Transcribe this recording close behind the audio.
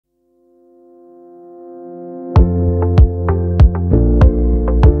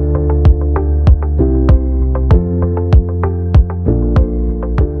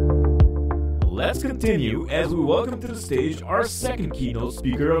continue as we welcome to the stage our second keynote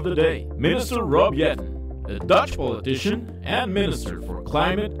speaker of the day, Minister Rob Jetten, a Dutch politician and Minister for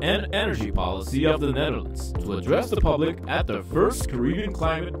Climate and Energy Policy of the Netherlands, to address the public at the first Caribbean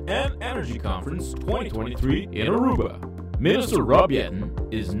Climate and Energy Conference 2023 in Aruba. Minister Rob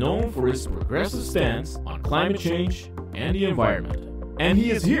Jetten is known for his progressive stance on climate change and the environment. And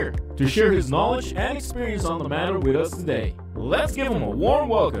he is here to share his knowledge and experience on the matter with us today. Let's give him a warm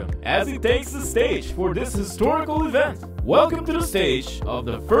welcome as he takes the stage for this historical event. Welcome to the stage of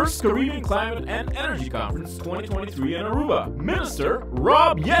the first Caribbean Climate and Energy Conference 2023 in Aruba, Minister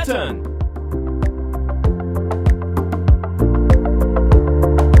Rob Jetten.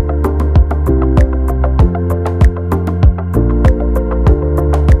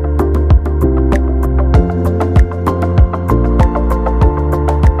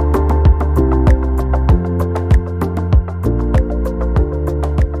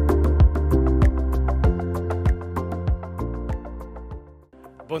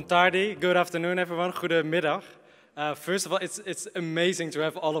 Bon tardi, good afternoon everyone, goedemiddag. First of all, it's amazing to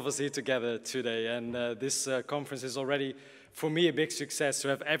have all of us here together today, and this conference is already, for me, a big success to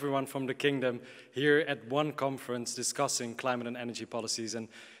have everyone from the Kingdom here at one conference discussing climate and energy policies and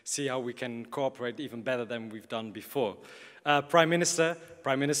see how we can cooperate even better than we've done before. Prime Minister,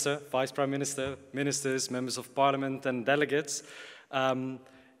 Vice Prime Minister, Ministers, Members of Parliament and delegates,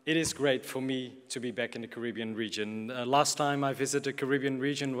 it is great for me to be back in the Caribbean region. Last time I visited the Caribbean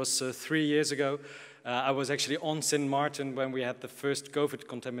region was 3 years ago. I was actually on St. Martin when we had the first COVID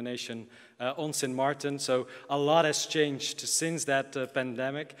contamination on St. Martin. So a lot has changed since that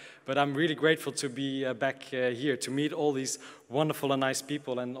pandemic. But I'm really grateful to be back here, to meet all these wonderful and nice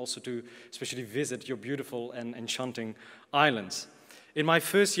people, and also to especially visit your beautiful and enchanting islands. In my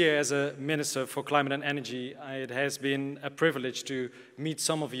first year as a Minister for Climate and Energy, it has been a privilege to meet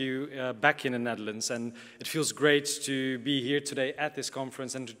some of you back in the Netherlands, and it feels great to be here today at this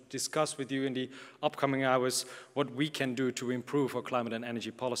conference and to discuss with you in the upcoming hours what we can do to improve our climate and energy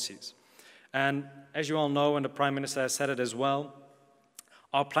policies. And as you all know, and the Prime Minister has said it as well,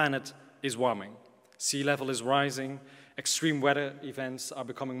 our planet is warming. Sea level is rising, extreme weather events are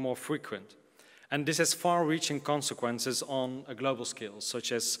becoming more frequent. And this has far-reaching consequences on a global scale,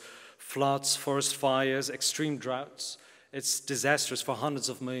 such as floods, forest fires, extreme droughts. It's disastrous for hundreds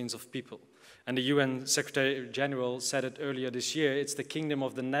of millions of people. And the UN Secretary General said it earlier this year, it's the Kingdom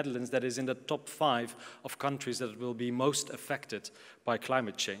of the Netherlands that is in the top 5 of countries that will be most affected by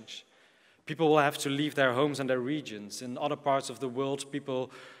climate change. People will have to leave their homes and their regions. In other parts of the world, people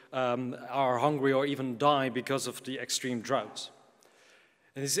are hungry or even die because of the extreme droughts.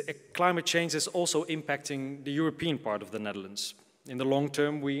 And this climate change is also impacting the European part of the Netherlands. In the long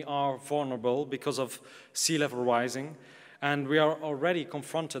term, we are vulnerable because of sea level rising, and we are already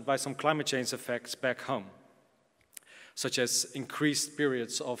confronted by some climate change effects back home, such as increased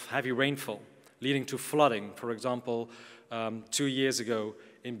periods of heavy rainfall, leading to flooding. For example, 2 years ago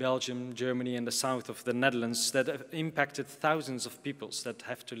in Belgium, Germany, and the south of the Netherlands, that impacted thousands of people that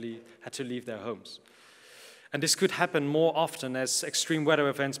had to leave their homes. And this could happen more often as extreme weather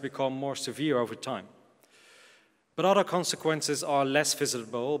events become more severe over time. But other consequences are less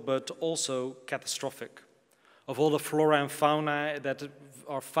visible, but also catastrophic. Of all the flora and fauna that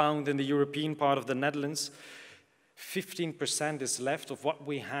are found in the European part of the Netherlands, 15% is left of what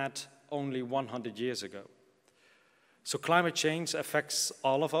we had only 100 years ago. So climate change affects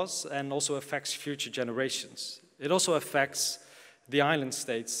all of us and also affects future generations. It also affects the island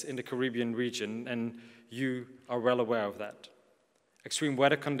states in the Caribbean region, and you are well aware of that. Extreme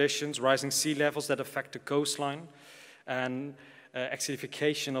weather conditions, rising sea levels that affect the coastline, and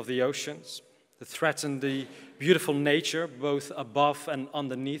acidification of the oceans that threaten the beautiful nature, both above and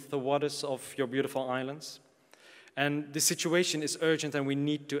underneath the waters of your beautiful islands. And the situation is urgent, and we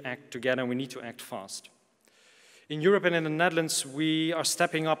need to act together, and we need to act fast. In Europe and in the Netherlands, we are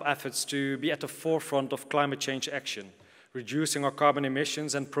stepping up efforts to be at the forefront of climate change action, reducing our carbon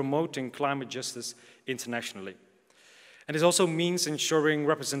emissions and promoting climate justice internationally. And this also means ensuring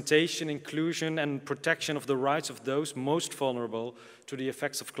representation, inclusion, and protection of the rights of those most vulnerable to the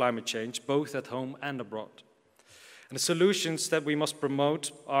effects of climate change, both at home and abroad. And the solutions that we must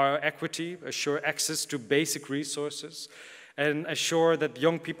promote are equity, assure access to basic resources, and assure that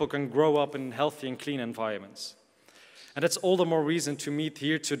young people can grow up in healthy and clean environments. And that's all the more reason to meet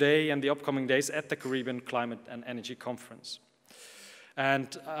here today and the upcoming days at the Caribbean Climate and Energy Conference. And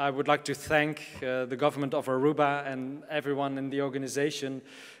I would like to thank the government of Aruba and everyone in the organization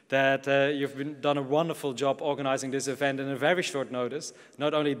that you've done a wonderful job organizing this event in a very short notice,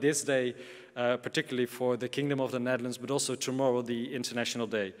 not only this day, particularly for the Kingdom of the Netherlands, but also tomorrow, the International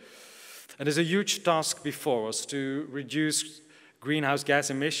Day. And there's a huge task before us to reduce greenhouse gas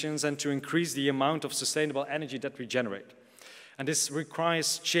emissions and to increase the amount of sustainable energy that we generate. And this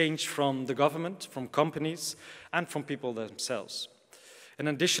requires change from the government, from companies, and from people themselves. And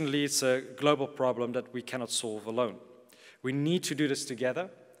additionally, it's a global problem that we cannot solve alone. We need to do this together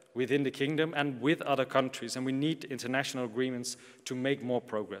within the kingdom and with other countries, and we need international agreements to make more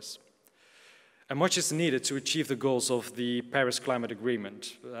progress. And much is needed to achieve the goals of the Paris Climate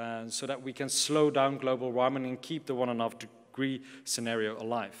Agreement, so that we can slow down global warming and keep the 1.5-degree scenario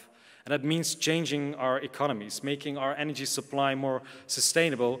alive. And that means changing our economies, making our energy supply more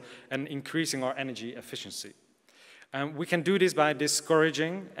sustainable and increasing our energy efficiency. And we can do this by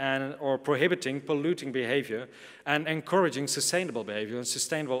discouraging or prohibiting polluting behavior and encouraging sustainable behavior and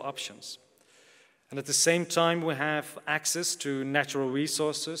sustainable options. And at the same time, we have access to natural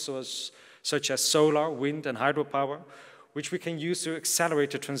resources such as solar, wind, and hydropower, which we can use to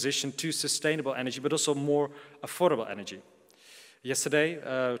accelerate the transition to sustainable energy, but also more affordable energy. Yesterday,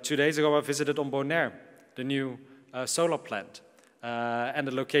 2 days ago, I visited on Bonaire, the new solar plant, and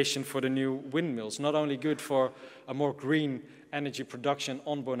the location for the new windmills. Not only good for a more green energy production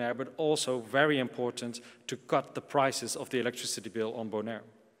on Bonaire, but also very important to cut the prices of the electricity bill on Bonaire.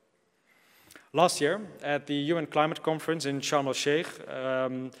 Last year, at the UN Climate Conference in Sharm el-Sheikh,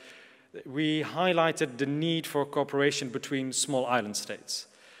 we highlighted the need for cooperation between small island states.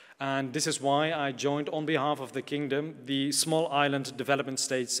 And this is why I joined, on behalf of the Kingdom, the Small Island Development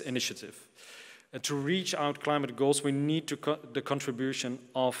States Initiative. And to reach our climate goals, we need the contribution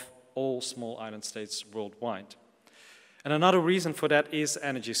of all small island states worldwide. And another reason for that is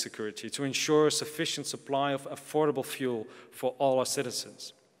energy security, to ensure a sufficient supply of affordable fuel for all our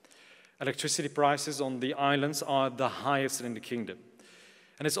citizens. Electricity prices on the islands are the highest in the Kingdom.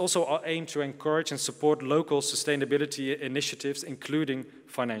 And it's also our aim to encourage and support local sustainability initiatives, including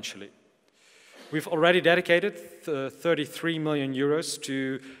financially. We've already dedicated 33 million euros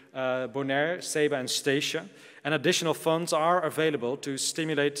to Bonaire, Ceiba, and Statia, and additional funds are available to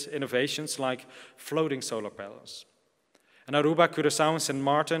stimulate innovations like floating solar panels. And Aruba, Curaçao, and St.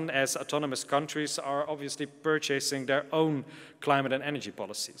 Martin, as autonomous countries, are obviously purchasing their own climate and energy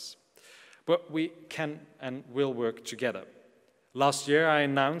policies. But we can and will work together. Last year, I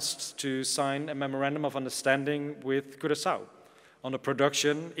announced to sign a memorandum of understanding with Curaçao on the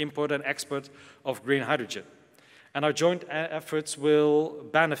production, import, and export of green hydrogen. And our joint efforts will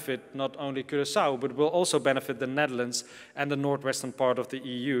benefit not only Curaçao, but will also benefit the Netherlands and the northwestern part of the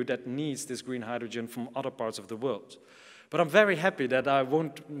EU that needs this green hydrogen from other parts of the world. But I'm very happy that I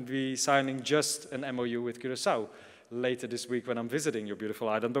won't be signing just an MOU with Curaçao later this week when I'm visiting your beautiful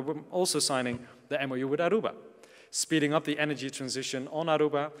island, but I'm also signing the MOU with Aruba, speeding up the energy transition on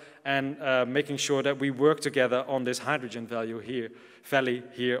Aruba and making sure that we work together on this hydrogen valley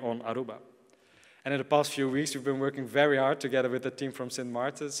here on Aruba. And in the past few weeks, we've been working very hard together with the team from St.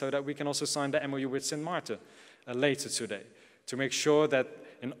 Martin so that we can also sign the MOU with St. Martin later today to make sure that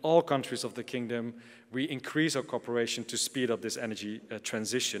in all countries of the Kingdom, we increase our cooperation to speed up this energy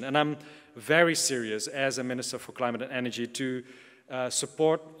transition. And I'm very serious as a Minister for Climate and Energy to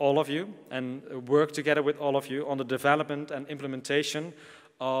support all of you and work together with all of you on the development and implementation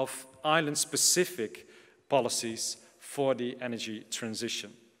of island-specific policies for the energy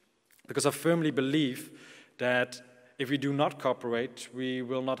transition. Because I firmly believe that if we do not cooperate, we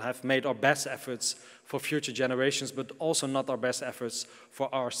will not have made our best efforts for future generations, but also not our best efforts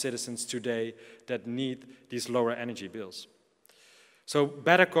for our citizens today that need these lower energy bills. So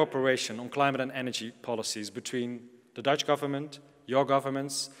better cooperation on climate and energy policies between the Dutch government, your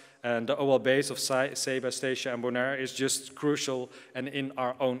governments, and the OLBs of Ceiba, Statia, and Bonaire is just crucial and in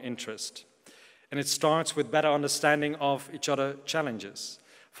our own interest. And it starts with better understanding of each other's challenges,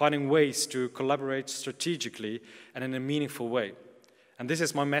 finding ways to collaborate strategically and in a meaningful way. And this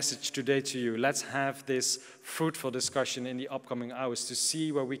is my message today to you. Let's have this fruitful discussion in the upcoming hours to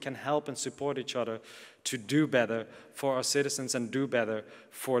see where we can help and support each other to do better for our citizens and do better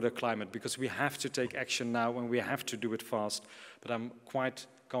for the climate, because we have to take action now and we have to do it fast. But I'm quite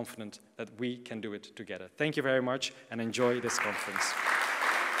confident that we can do it together. Thank you very much and enjoy this conference.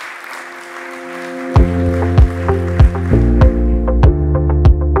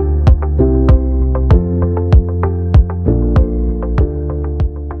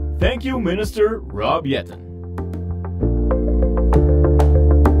 Thank you, Minister Rob Jetten.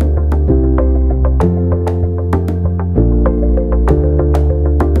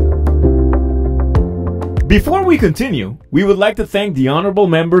 Before we continue, we would like to thank the Honorable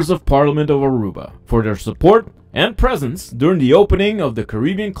Members of Parliament of Aruba for their support and presence during the opening of the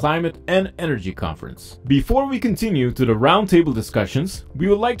Caribbean Climate and Energy Conference. Before we continue to the roundtable discussions, we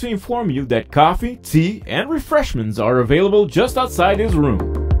would like to inform you that coffee, tea, and refreshments are available just outside this room.